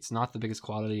 It's not the biggest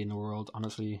quality in the world,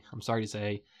 honestly. I'm sorry to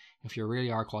say, if you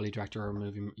really are a quality director of a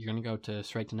movie, you're going to go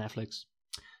straight to Netflix.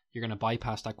 You're going to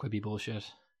bypass that Quibi bullshit,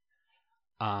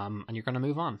 and you're going to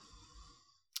move on.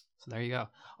 So there you go.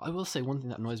 I will say one thing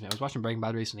that annoys me. I was watching Breaking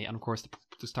Bad recently, and of course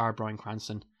the star Bryan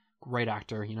Cranston, great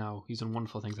actor. You know, he's done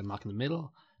wonderful things in Malcolm in the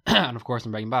Middle, and of course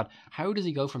in Breaking Bad. How does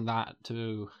he go from that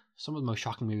to some of the most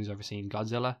shocking movies I've ever seen?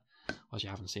 Godzilla, which you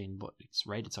haven't seen, but it's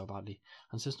rated so badly,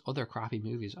 and it's just other crappy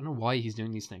movies. I don't know why he's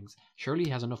doing these things. Surely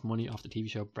he has enough money off the TV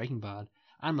show Breaking Bad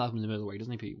and Malcolm in the Middle, where he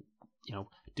doesn't need to be, you know,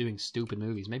 doing stupid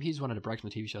movies. Maybe he's wanted to break from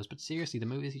the TV shows, but seriously, the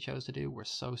movies he chose to do were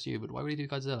so stupid. Why would he do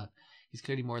Godzilla? He's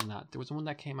clearly more than that. There was one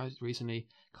that came out recently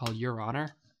called Your Honor,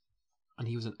 and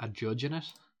he was a judge in it.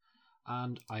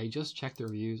 And I just checked the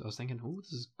reviews. I was thinking, oh,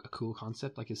 this is a cool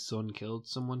concept. Like, his son killed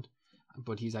someone,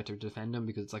 but he's out to defend him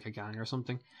because it's like a gang or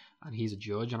something, and he's a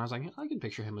judge. And I was like, I can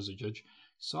picture him as a judge.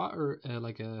 Saw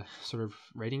like a sort of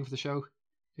rating for the show,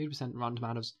 50% Rotten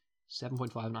Tomatoes,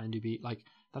 7.5 on IMDb. Like,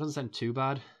 that doesn't sound too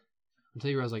bad until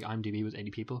you realize like IMDb was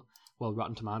 80 people. well,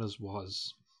 Rotten Tomatoes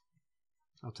was,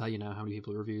 I'll tell you now how many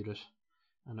people reviewed it,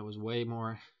 and it was way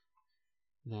more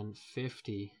than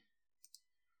 50.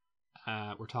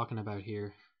 We're talking about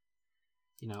here,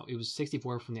 it was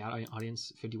 64 from the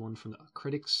audience, 51 from the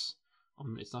critics.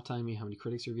 It's not telling me how many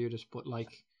critics reviewed it, but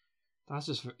like, that's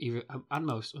just even at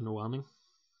most underwhelming.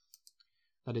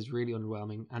 That is really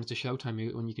underwhelming, and it's a Showtime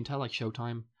movie. When you can tell, like,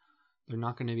 Showtime, they're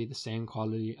not going to be the same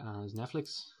quality as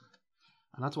Netflix,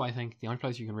 and that's why I think the only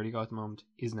place you can really go at the moment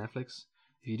is Netflix.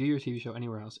 If you do your TV show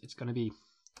anywhere else, it's going to be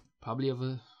probably of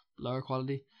a lower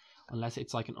quality, unless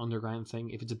it's like an underground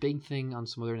thing. If it's a big thing on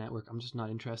some other network, I'm just not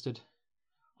interested.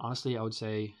 Honestly, I would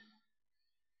say,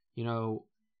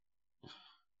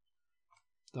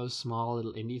 those small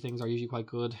little indie things are usually quite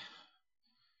good.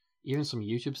 Even some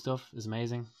YouTube stuff is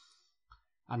amazing.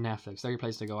 And Netflix, they're your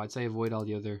place to go. I'd say avoid all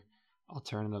the other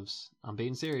alternatives. I'm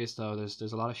being serious though.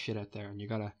 There's a lot of shit out there, and you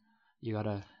gotta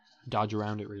dodge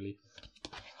around it, really.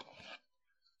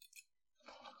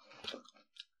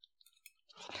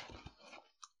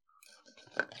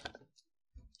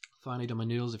 Finally done my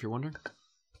noodles, if you're wondering.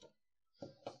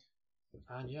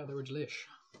 And yeah, they were delish.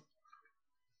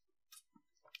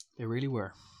 They really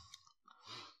were.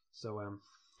 So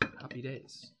happy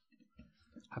days.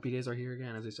 Happy days are here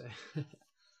again, as they say.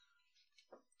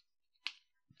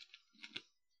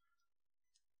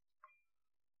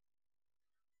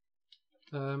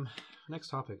 Next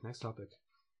topic. I'm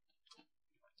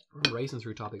racing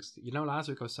through topics. Last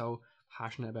week I was so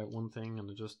passionate about one thing and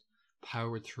I just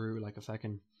powered through like a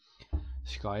fucking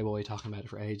skyboy, talking about it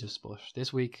for ages. But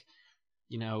this week,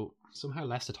 somehow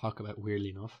less to talk about,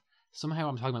 weirdly enough. Somehow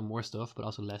I'm talking about more stuff, but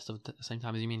also less stuff at the same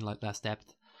time. As you mean, like less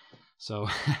depth. So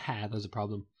there's a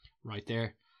problem right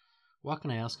there. What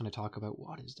else can I talk about?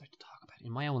 What is there to talk about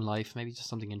in my own life? Maybe just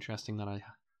something interesting that I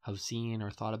have seen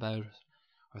or thought about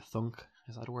or thunk.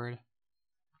 Is that a word?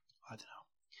 I don't know.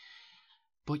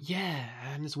 But yeah,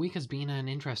 and this week has been an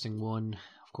interesting one.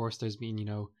 Of course, there's been,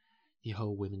 the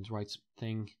whole women's rights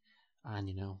thing.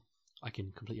 And, I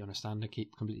can completely understand it,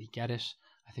 completely get it.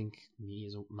 I think me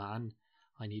as a man,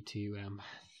 I need to,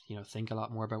 think a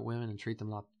lot more about women and treat them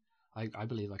a lot. I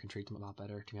believe I can treat them a lot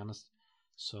better, to be honest.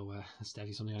 So it's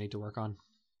definitely something I need to work on.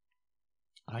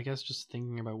 And I guess just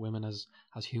thinking about women as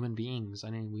human beings.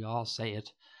 I mean, we all say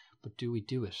it, but do we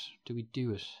do it? Do we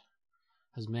do it?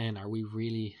 As men, are we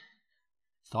really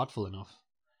thoughtful enough?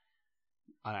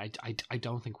 I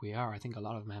don't think we are. I think a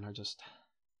lot of men are just,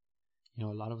 a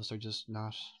lot of us are just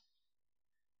not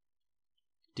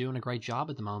doing a great job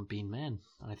at the moment being men.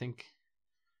 And I think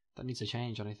that needs to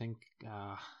change. And I think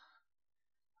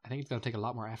it's going to take a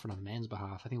lot more effort on men's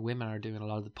behalf. I think women are doing a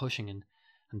lot of the pushing and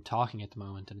talking at the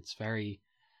moment, and it's very...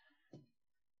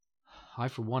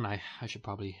 for one, I should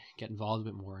probably get involved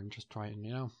a bit more and just try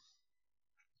and,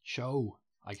 show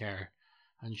I care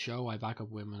and show I back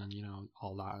up women and,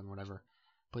 all that and whatever.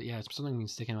 But yeah, it's something been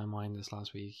sticking in my mind this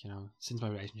last week, since my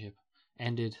relationship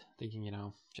ended, thinking,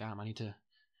 damn, I need to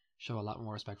show a lot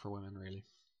more respect for women, really.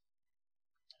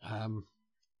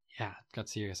 Yeah, it got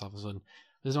serious all of a sudden.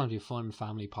 This is going to be a fun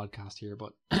family podcast here,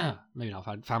 but maybe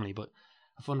not family, but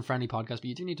a fun, friendly podcast. But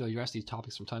you do need to address these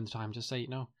topics from time to time. Just say,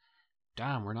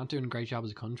 damn, we're not doing a great job as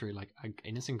a country. Like, an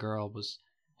innocent girl was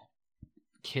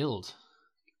killed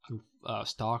and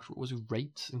was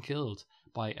raped and killed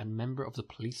by a member of the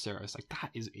police service. Like,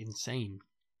 that is insane.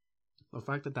 The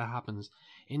fact that happens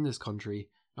in this country,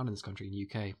 not in this country, in the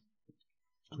UK,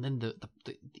 and then the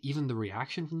even the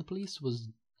reaction from the police was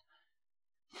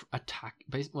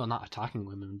not attacking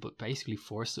women, but basically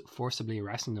forcibly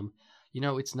arresting them.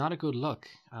 It's not a good look,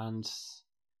 and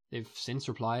they've since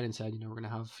replied and said, we're going to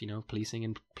have, policing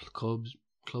in clubs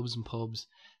and pubs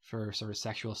for sort of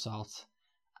sexual assault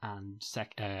and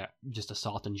just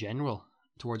assault in general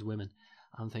towards women.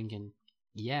 I'm thinking,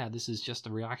 yeah, this is just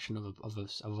a reaction of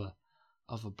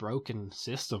a broken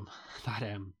system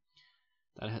that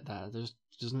just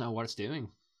doesn't know what it's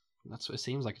doing. That's what it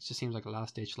seems like. It just seems like a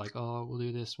last ditch, like, oh, we'll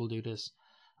do this,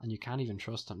 and you can't even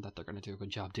trust them that they're going to do a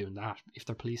good job doing that. If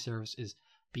their police service is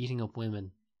beating up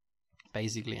women,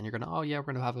 basically, and you're going to, oh yeah,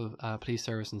 we're going to have a police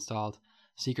service installed,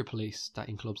 secret police that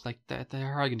in clubs, like they're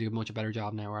hardly going to do a much better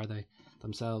job now, are they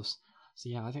themselves? So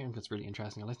yeah, I think that's really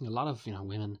interesting. I think a lot of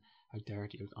women out there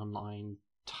online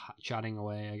chatting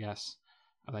away, I guess,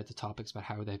 about the topics about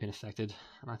how they've been affected,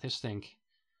 and I just think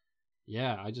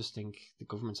the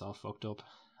government's all fucked up.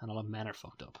 And a lot of men are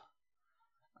fucked up.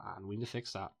 And we need to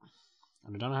fix that.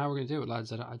 And I don't know how we're going to do it,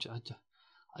 lads. I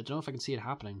don't know if I can see it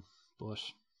happening. But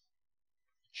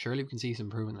surely we can see some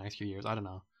improvement in the next few years. I don't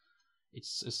know.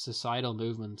 It's a societal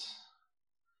movement.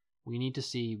 We need to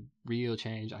see real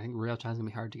change. I think real change is going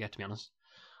to be hard to get, to be honest.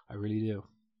 I really do.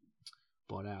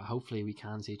 But hopefully we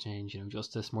can see change.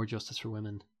 More justice for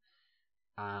women,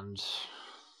 and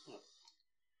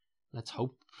let's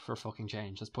hope for fucking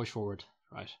change. Let's push forward,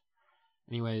 right?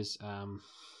 Anyways,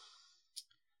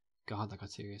 God, that got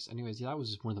serious. Anyways, yeah, that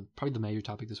was probably the major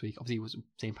topic this week. Obviously, it was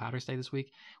St. Patrick's Day this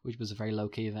week, which was a very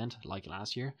low-key event, like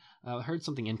last year. I heard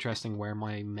something interesting where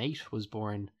my mate was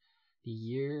born the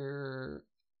year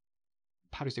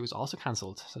Patrick's Day was also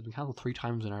cancelled. So it's been cancelled 3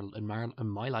 times in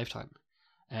my lifetime.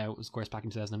 It was, of course, back in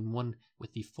 2001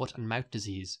 with the foot and mouth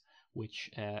disease, which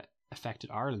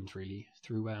affected Ireland, really,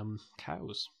 through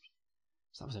cows.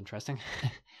 So that was interesting.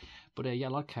 But yeah, a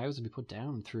lot of cows would be put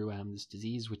down through this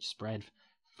disease, which spread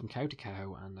from cow to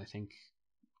cow, and I think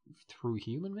through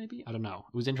human, maybe? I don't know.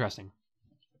 It was interesting.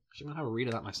 I'm going to have a read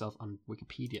of that myself on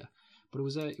Wikipedia. But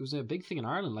it was a big thing in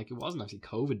Ireland. Like, it wasn't actually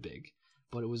COVID big,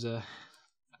 but it was a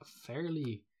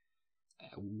fairly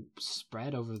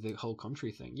spread over the whole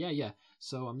country thing. Yeah.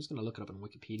 So I'm just going to look it up on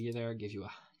Wikipedia there, give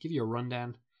you a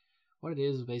rundown. What it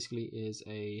is basically is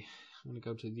I'm going to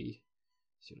go to the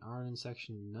Ireland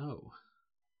section. No.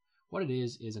 What it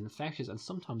is an infectious and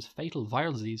sometimes fatal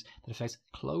viral disease that affects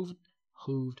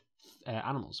cloven-hooved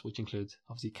animals, which includes,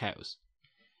 obviously, cows,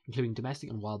 including domestic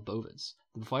and wild bovids.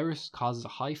 The virus causes a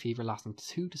high fever lasting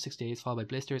 2 to 6 days, followed by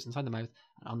blisters inside the mouth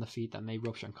and on the feet that may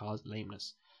rupture and cause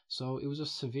lameness. So it was a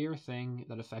severe thing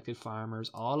that affected farmers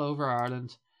all over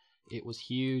Ireland. It was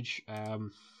huge.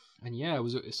 And yeah, it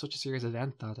was such a serious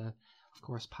event that, of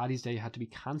course, Paddy's Day had to be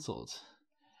cancelled.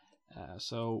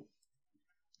 So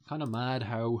kind of mad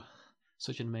how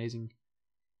such an amazing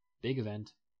big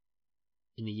event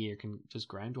in a year can just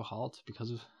grind to a halt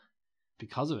because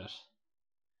of it.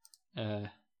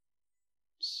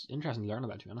 It's interesting to learn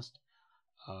about, to be honest.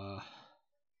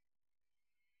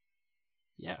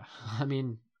 Yeah, I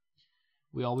mean,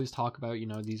 we always talk about,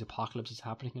 these apocalypses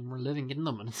happening, and we're living in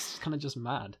them, and it's kind of just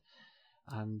mad.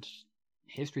 And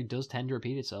history does tend to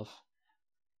repeat itself.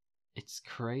 It's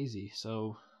crazy.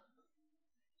 So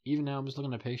even now, I'm just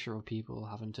looking at a picture of people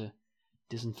having to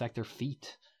disinfect their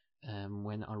feet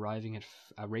when arriving at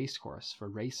a race course for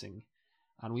racing.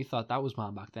 And we thought that was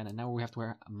mad back then, and now we have to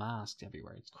wear a mask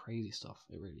everywhere. It's crazy stuff.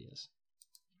 It really is.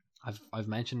 I've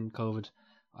mentioned COVID.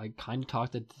 I kind of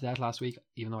talked to that last week,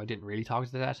 even though I didn't really talk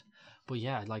to that. But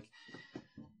yeah, like,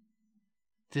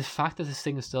 the fact that this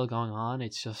thing is still going on,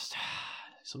 it's just,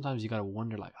 sometimes you gotta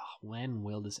wonder, like, when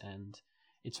will this end?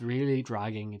 It's really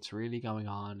dragging. It's really going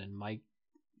on, and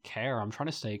I'm trying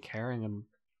to stay caring, and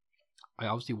I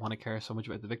obviously want to care so much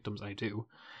about the victims. I do.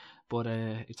 But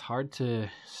it's hard to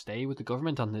stay with the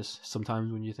government on this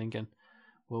sometimes when you're thinking,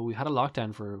 well, we had a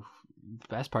lockdown for the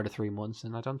best part of 3 months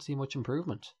and I don't see much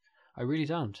improvement. I really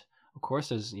don't. Of course,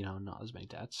 there's, not as many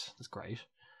deaths. That's great.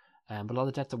 But a lot of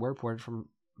the deaths that were reported from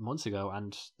months ago,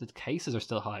 and the cases are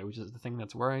still high, which is the thing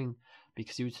that's worrying,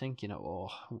 because you would think,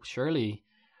 surely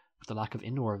with the lack of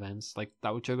indoor events, like,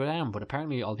 that would go down. But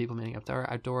apparently all people meeting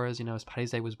outdoors, as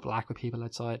Paddy's Day was black with people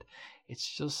outside, it's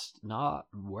just not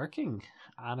working.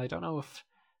 And I don't know if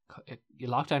your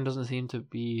lockdown doesn't seem to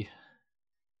be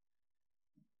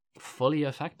fully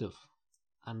effective.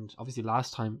 And obviously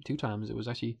last time, 2 times, it was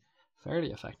actually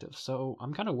fairly effective. So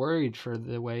I'm kind of worried for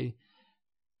the way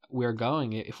we're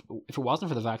going. If it wasn't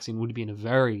for the vaccine, we'd be in a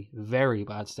very, very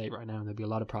bad state right now, and there'd be a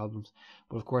lot of problems.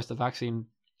 But of course, the vaccine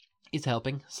is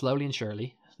helping slowly and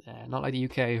surely. Not like the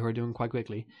UK, who are doing quite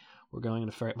quickly. We're going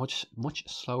at a much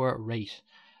slower rate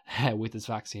with this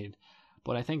vaccine.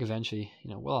 But I think eventually,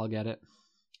 we'll all get it.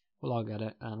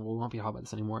 And we won't be talking about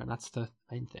this anymore. And that's the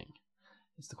main thing.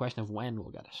 It's the question of when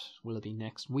we'll get it. Will it be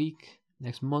next week,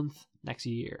 next month, next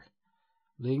year?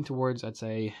 Leading towards, I'd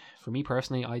say, for me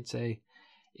personally, I'd say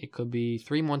it could be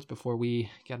 3 months before we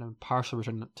get a partial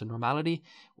return to normality,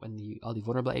 when all the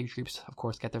vulnerable age groups, of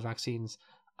course, get their vaccines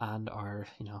and are,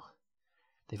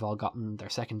 they've all gotten their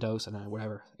second dose and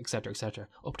whatever, etc.,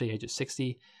 up to the age of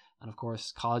 60. And of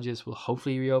course, colleges will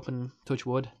hopefully reopen, touch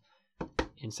wood,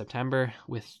 in September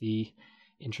with the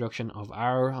introduction of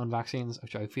our own vaccines,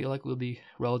 which I feel like will be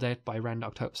rolled out by around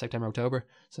September, October.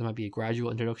 So there might be a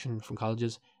gradual introduction from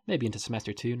colleges, maybe into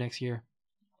semester 2 next year.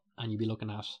 And you'd be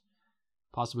looking at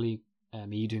possibly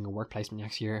me doing a work placement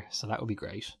next year. So that would be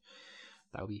great.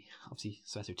 That would be obviously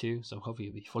semester 2. So hopefully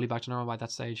it'll be fully back to normal by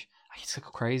that stage. It's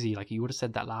crazy. Like, you would have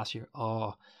said that last year.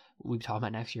 Oh, we'll be talking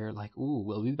about next year. Like,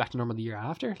 will we be back to normal the year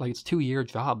after? Like, it's 2-year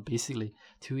job, basically.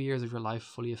 2 years of your life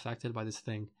fully affected by this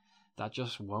thing. That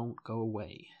just won't go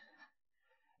away.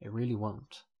 It really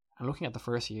won't. And looking at the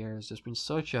first year, it's just been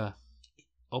such a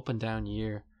up and down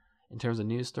year in terms of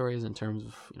news stories, in terms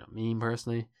of, me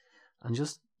personally. And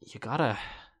just, you just gotta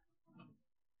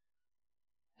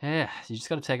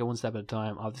take it one step at a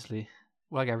time, obviously,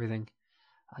 like everything.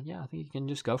 And yeah, I think you can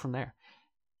just go from there.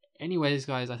 Anyways,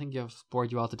 guys, I think I've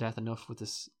bored you all to death enough with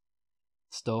this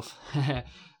stuff.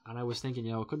 And I was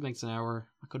thinking, I could make this an hour.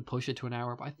 I could push it to an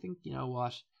hour, but I think, you know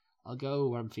what? I'll go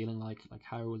where I'm feeling like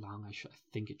how long I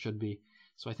think it should be.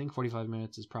 So I think 45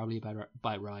 minutes is probably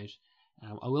about right.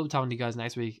 I will be talking to you guys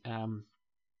next week.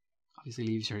 Obviously,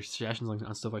 leave your suggestions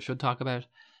on stuff I should talk about.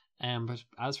 But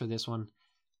as for this one,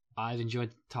 I've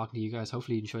enjoyed talking to you guys.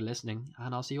 Hopefully you enjoy listening,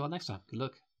 and I'll see you all next time. Good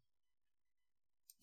luck.